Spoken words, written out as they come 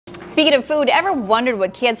Speaking of food, ever wondered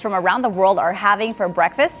what kids from around the world are having for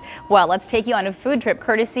breakfast? Well, let's take you on a food trip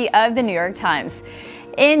courtesy of the New York Times.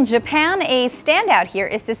 In Japan, a standout here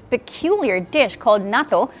is this peculiar dish called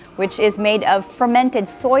natto, which is made of fermented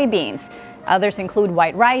soybeans. Others include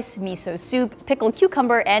white rice, miso soup, pickled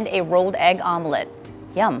cucumber, and a rolled egg omelet.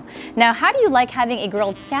 Yum. Now, how do you like having a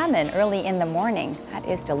grilled salmon early in the morning? That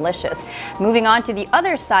is delicious. Moving on to the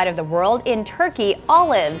other side of the world, in Turkey,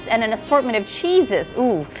 olives and an assortment of cheeses,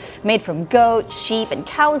 made from goat, sheep, and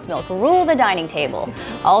cow's milk rule the dining table.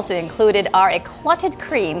 Also included are a clotted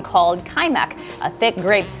cream called kaimak, a thick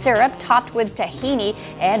grape syrup topped with tahini,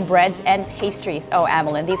 and breads and pastries. Oh,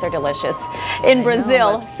 Amelin, these are delicious. In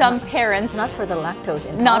Brazil, some parents... Not for the lactose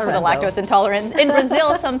intolerant. Not for the lactose intolerant. In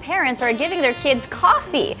Brazil, some parents are giving their kids coffee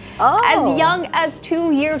as young as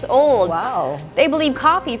 2 years old. Wow. They believe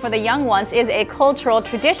coffee for the young ones is a cultural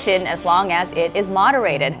tradition as long as it is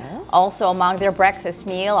moderated. Also among their breakfast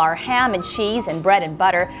meal are ham and cheese and bread and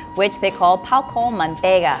butter, which they call pão com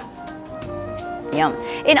manteiga. Yum.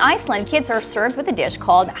 In Iceland, kids are served with a dish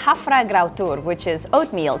called hafragrautur, which is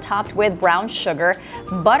oatmeal topped with brown sugar,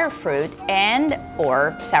 butterfruit,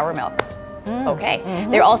 and/or sour milk. Okay.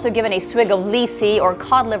 They're also given a swig of lisi or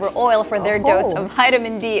cod liver oil for their dose of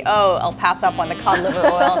vitamin D. Oh, I'll pass up on the cod liver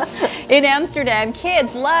oil. In Amsterdam,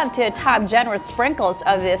 kids love to top generous sprinkles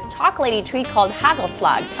of this chocolatey treat called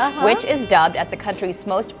hagelslag, which is dubbed as the country's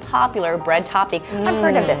most popular bread topping. I've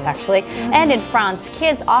heard of this, actually. And in France,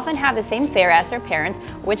 kids often have the same fare as their parents,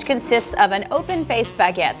 which consists of an open-faced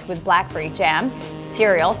baguette with blackberry jam,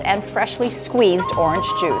 cereals, and freshly squeezed orange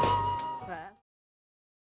juice.